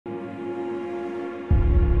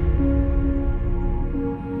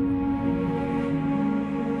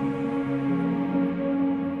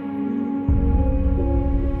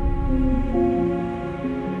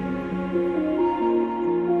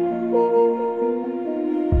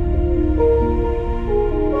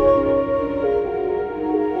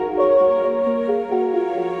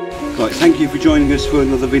Right, thank you for joining us for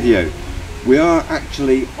another video. We are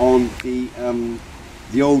actually on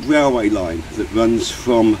the old railway line that runs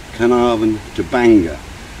from Carnarvon to Bangor,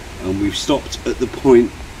 and we've stopped at the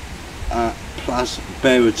point Place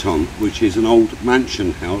Brereton, which is an old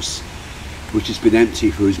mansion house which has been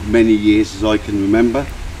empty for as many years as I can remember.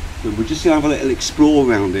 So we're just going to have a little explore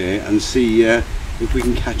around here and see if we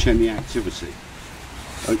can catch any activity.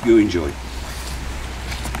 Hope you enjoy.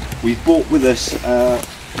 We've brought with us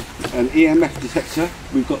an EMF detector.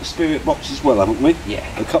 We've got a spirit box as well, haven't we? Yeah.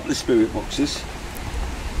 A couple of spirit boxes.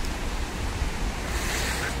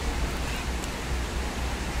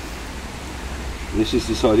 This is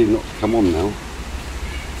deciding not to come on now.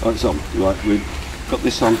 Oh, it's on. Right, we've got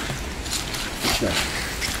this on. Okay.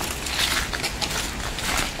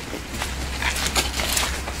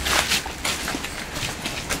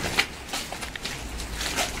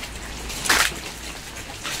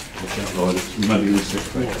 It's muddy and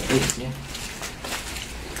slippery. Yeah.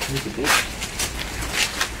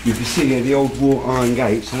 You can see here the old wrought iron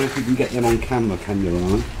gates. I don't know if you can get them on camera, can you,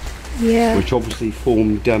 Ryan? Yeah. Which obviously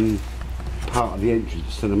formed part of the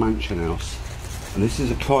entrance to the mansion house. And this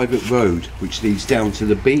is a private road which leads down to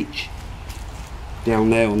the beach, down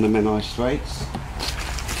there on the Menai Straits.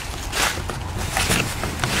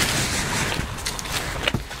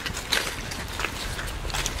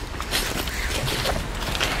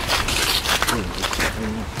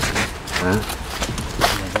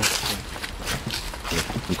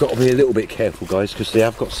 We've got to be a little bit careful, guys, because they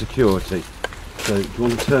have got security. So do you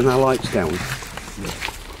want to turn our lights down? Yeah.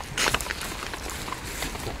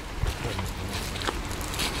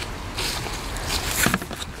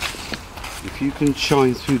 If you can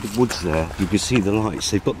shine through the woods there, you can see the lights.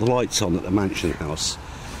 They've got the lights on at the mansion house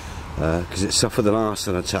because it suffered an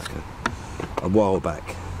arson attack a while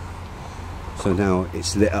back. So now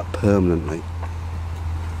it's lit up permanently.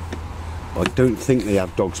 I don't think they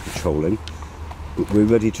have dogs patrolling, but we're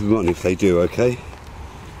ready to run if they do, okay?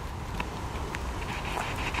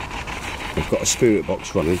 We've got a spirit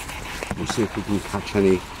box running. We'll see if we can catch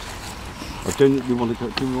any. I don't think we want to go.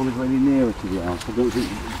 Do we want to go any nearer to the house? I don't think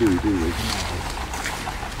we do we?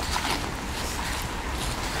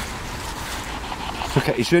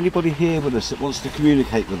 Okay, is there anybody here with us that wants to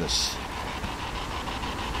communicate with us?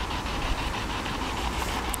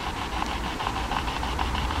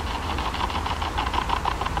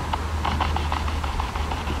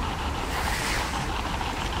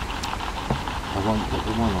 I won't put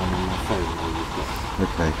the one on my phone while you've got.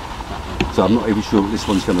 Okay. So I'm not even sure this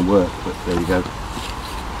one's going to work, but there you go.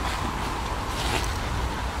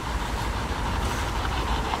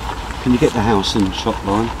 Can you get the house in shot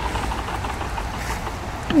line?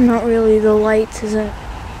 Not really, the light isn't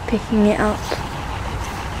picking it up.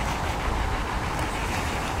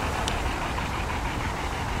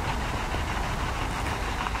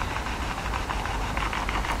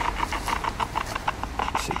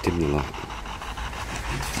 So dim the light.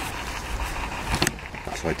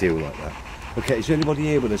 That's ideal like that. Okay, is there anybody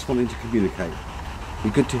here with us wanting to communicate? Be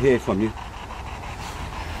good to hear from you.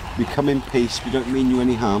 We come in peace, we don't mean you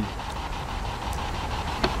any harm.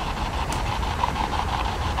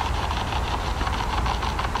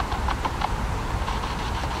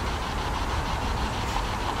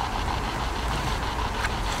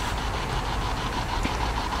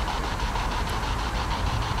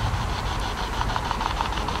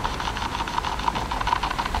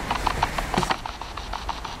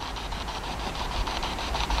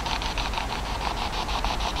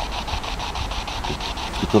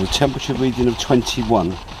 We've got a temperature reading of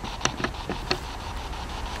 21.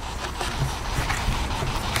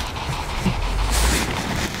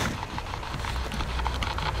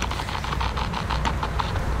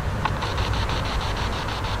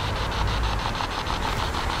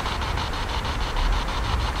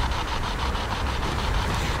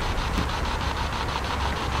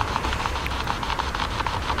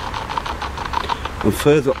 And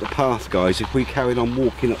further up the path, guys, if we carried on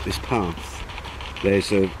walking up this path,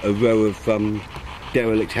 there's a row of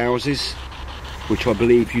derelict houses, which I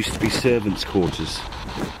believe used to be servants' quarters.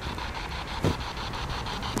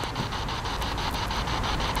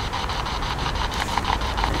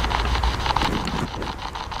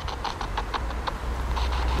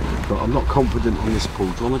 But I'm not confident on this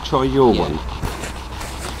pool. Do you want to try your one?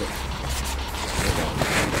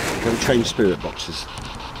 We're going to change spirit boxes.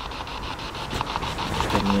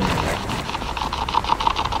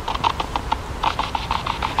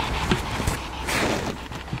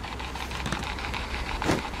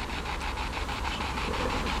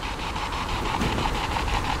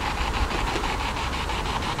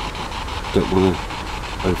 Don't want to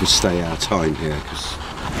overstay our time here because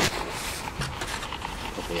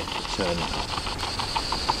turn it up.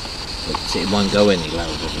 But it won't go any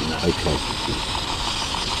louder than that. Okay.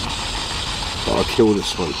 But I'll kill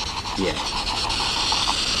this one. Yeah.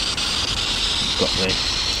 Got there.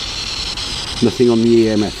 Nothing on the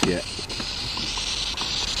EMF yet.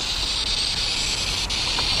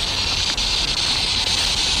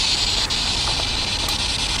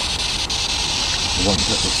 I won't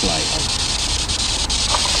put this light on.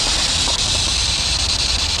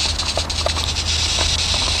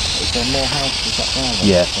 Is there more houses up there?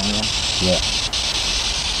 Yeah. Yeah.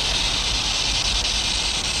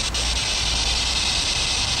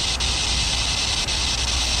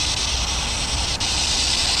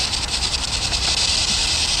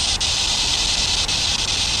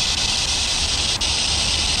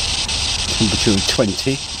 Temperature of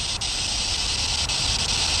 20.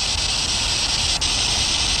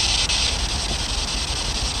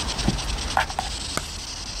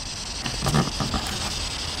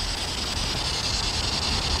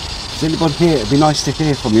 Is anyone here? It'd be nice to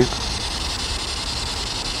hear from you.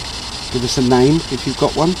 Give us a name if you've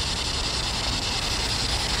got one.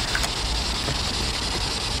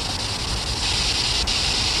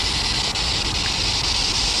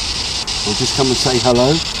 Or just come and say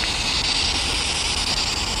hello.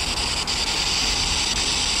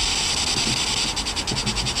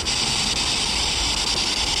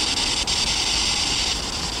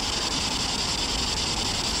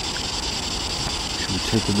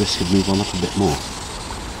 Take a risk and move on up a bit more.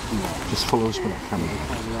 Yeah. Just follow us with the camera.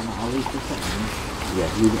 Yeah,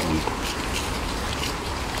 leave it on.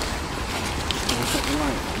 Can I set the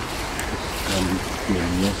light on?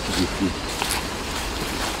 Yes, if you...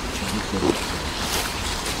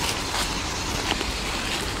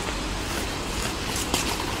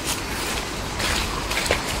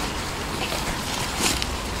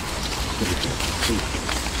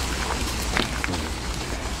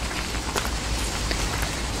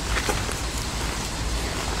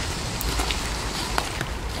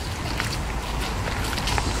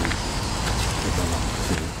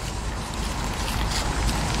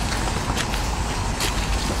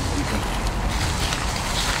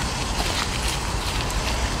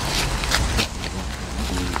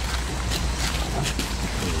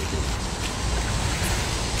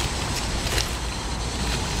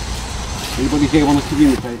 Anybody here want to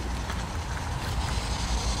communicate?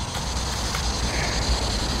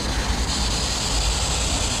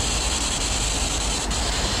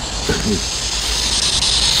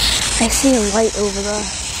 I see a light over there.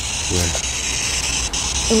 Where?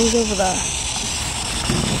 It was over there.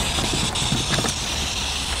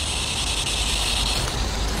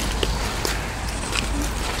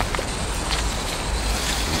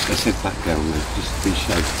 Let's head back down there, just be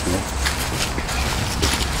safe, yeah?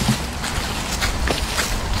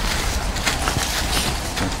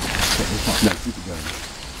 No, keep it going.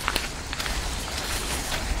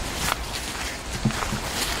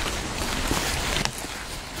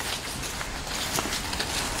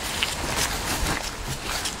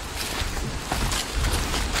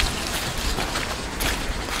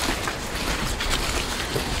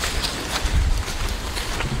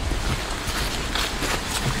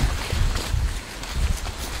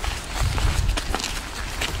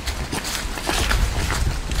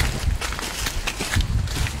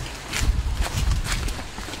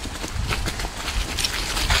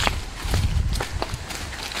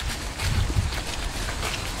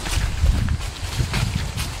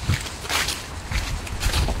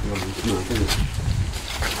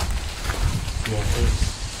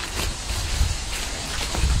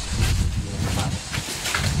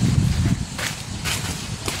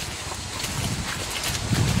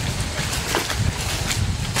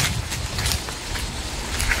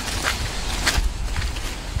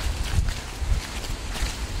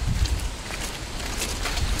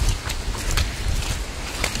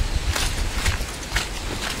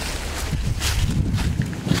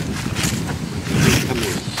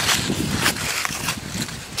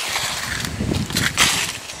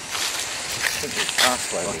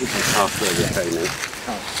 Halfway okay now.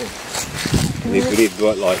 We need the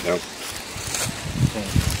right light now.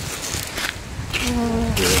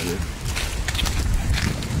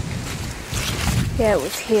 Yeah, it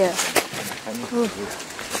was here.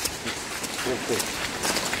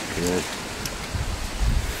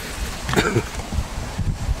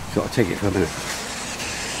 Got to take it for a minute.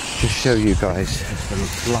 Just show you guys.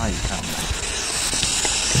 There's a light out there.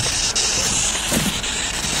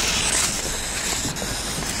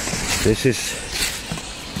 This is,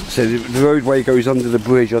 so the roadway goes under the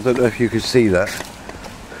bridge. I don't know if you can see that.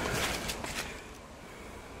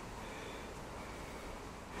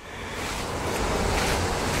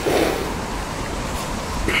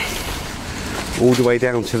 all the way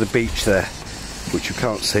down to the beach there, which you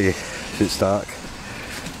can't see if it's dark.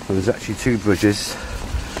 And there's actually two bridges.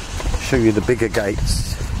 Show you the bigger gates.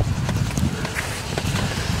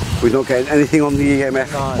 We're not getting anything on the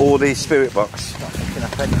EMF or the spirit box. Not picking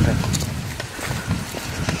up anything.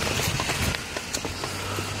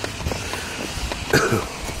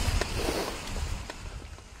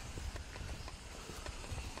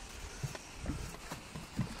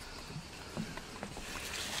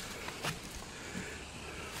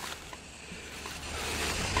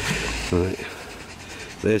 Right,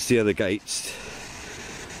 there's the other gates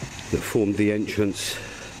that formed the entrance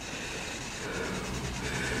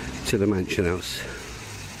to the mansion house.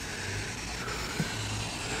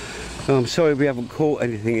 Oh, I'm sorry we haven't caught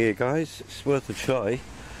anything here, guys. It's worth a try.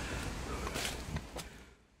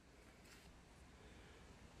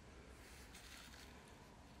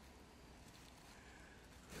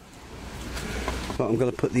 But I'm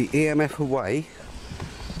going to put the EMF away.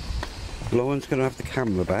 Lauren's going to have the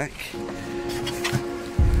camera back. And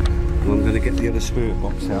I'm going to get the other spirit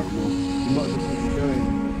box out. You might as well keep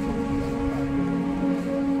going.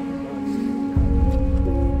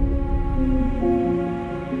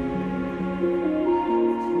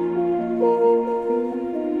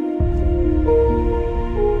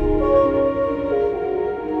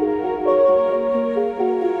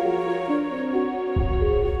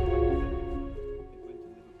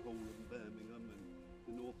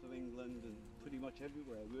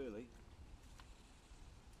 Everywhere really.